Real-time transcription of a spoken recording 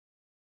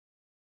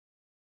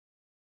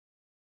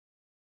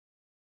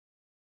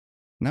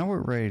Now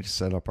we're ready to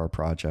set up our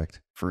project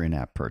for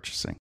in-app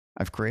purchasing.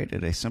 I've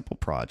created a simple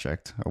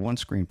project, a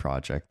one-screen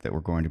project that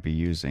we're going to be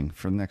using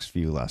for the next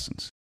few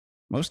lessons.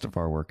 Most of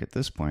our work at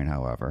this point,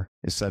 however,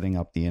 is setting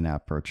up the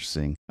in-app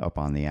purchasing up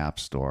on the App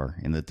Store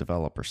in the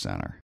Developer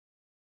Center.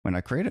 When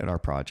I created our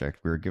project,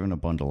 we were given a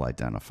bundle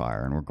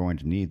identifier, and we're going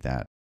to need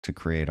that to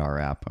create our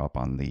app up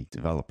on the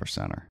Developer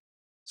Center.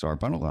 So our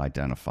bundle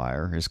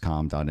identifier is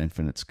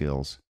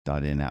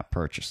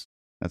com.infiniteskills.inappPurchase.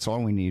 That's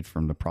all we need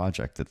from the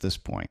project at this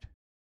point.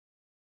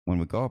 When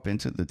we go up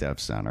into the Dev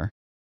Center,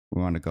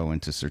 we want to go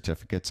into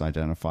Certificates,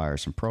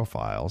 Identifiers, and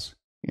Profiles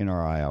in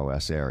our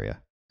iOS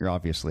area. You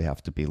obviously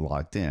have to be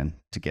logged in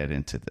to get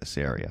into this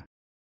area.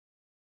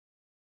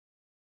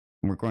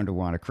 And we're going to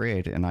want to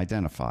create an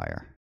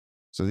identifier.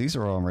 So these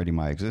are already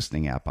my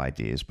existing app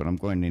IDs, but I'm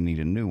going to need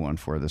a new one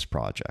for this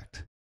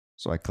project.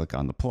 So I click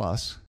on the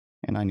plus,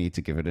 and I need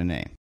to give it a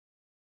name.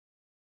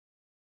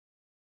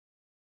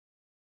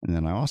 And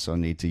then I also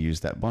need to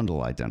use that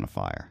bundle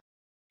identifier,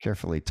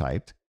 carefully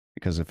typed,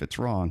 because if it's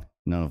wrong,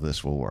 none of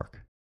this will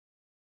work.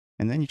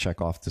 And then you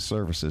check off the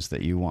services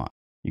that you want.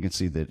 You can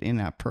see that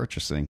in-app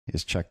purchasing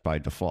is checked by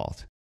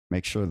default.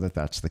 Make sure that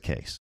that's the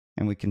case.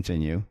 And we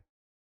continue,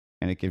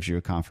 and it gives you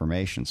a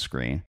confirmation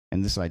screen,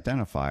 and this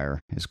identifier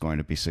is going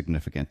to be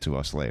significant to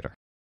us later.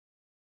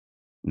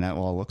 And that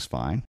all looks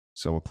fine,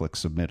 so we'll click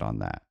Submit on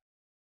that.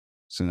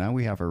 So now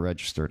we have a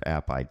registered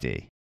app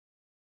ID.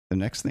 The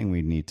next thing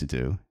we need to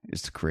do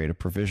is to create a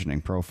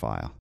provisioning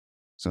profile.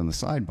 So in the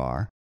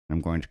sidebar,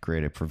 I'm going to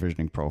create a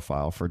provisioning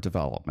profile for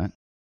development.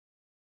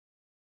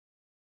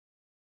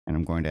 And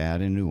I'm going to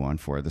add a new one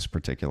for this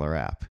particular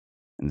app.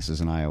 And this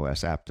is an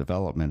iOS app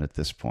development at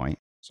this point,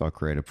 so I'll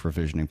create a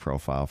provisioning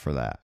profile for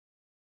that.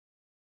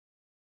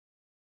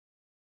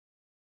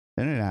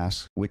 Then it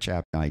asks which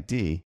app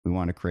ID we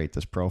want to create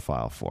this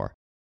profile for.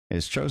 It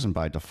is chosen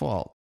by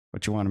default,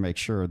 but you want to make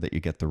sure that you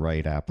get the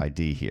right app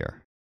ID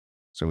here.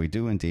 So we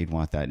do indeed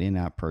want that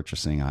in-app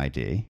purchasing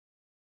ID.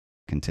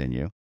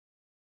 Continue.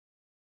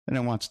 And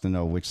it wants to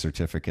know which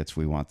certificates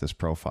we want this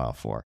profile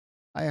for.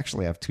 I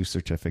actually have two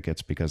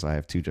certificates because I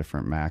have two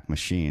different Mac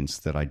machines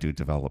that I do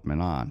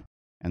development on.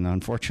 And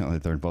unfortunately,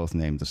 they're both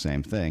named the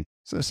same thing,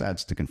 so this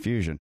adds to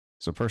confusion.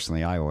 So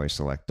personally, I always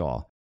select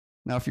all.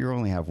 Now, if you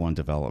only have one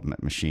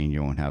development machine,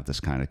 you won't have this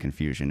kind of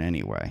confusion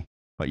anyway.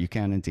 But you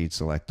can indeed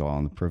select all,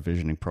 and the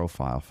provisioning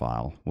profile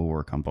file will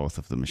work on both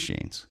of the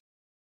machines.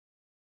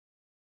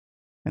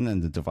 And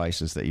then the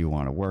devices that you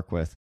want to work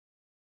with,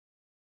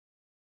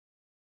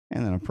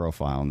 and then a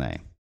profile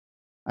name.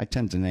 I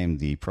tend to name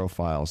the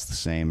profiles the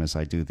same as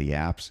I do the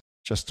apps,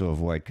 just to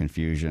avoid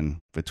confusion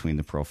between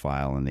the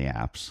profile and the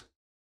apps.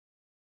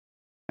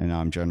 And now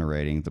I'm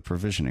generating the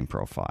provisioning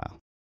profile.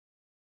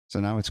 So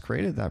now it's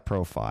created that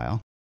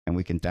profile, and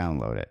we can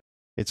download it.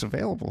 It's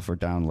available for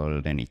download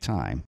at any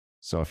time,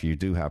 so if you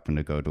do happen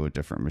to go to a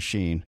different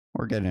machine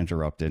or get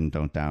interrupted and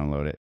don't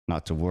download it,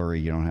 not to worry,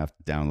 you don't have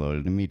to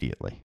download it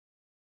immediately.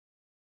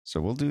 So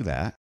we'll do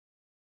that.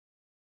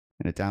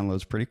 And it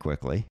downloads pretty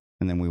quickly.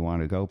 And then we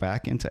want to go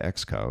back into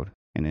Xcode.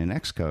 And in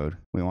Xcode,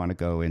 we want to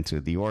go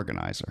into the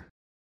organizer.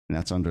 And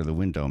that's under the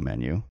window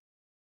menu.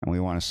 And we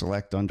want to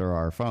select under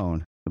our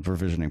phone the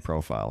provisioning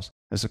profiles.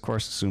 This, of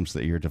course, assumes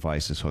that your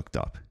device is hooked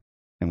up.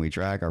 And we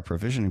drag our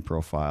provisioning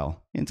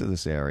profile into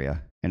this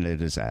area, and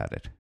it is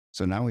added.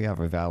 So now we have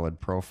a valid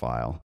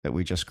profile that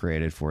we just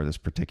created for this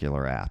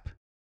particular app.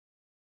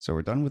 So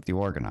we're done with the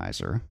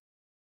organizer.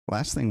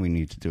 Last thing we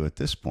need to do at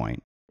this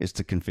point is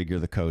to configure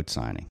the code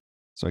signing.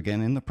 So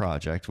again, in the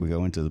project, we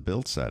go into the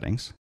build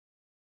settings,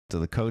 to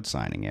the code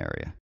signing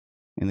area.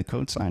 In the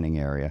code signing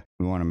area,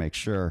 we want to make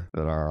sure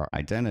that our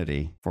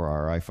identity for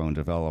our iPhone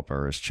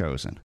developer is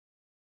chosen.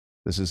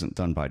 This isn't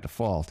done by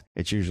default.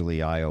 It's usually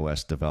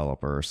iOS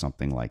developer or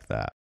something like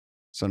that.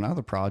 So now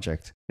the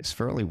project is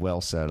fairly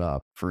well set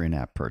up for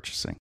in-app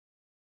purchasing.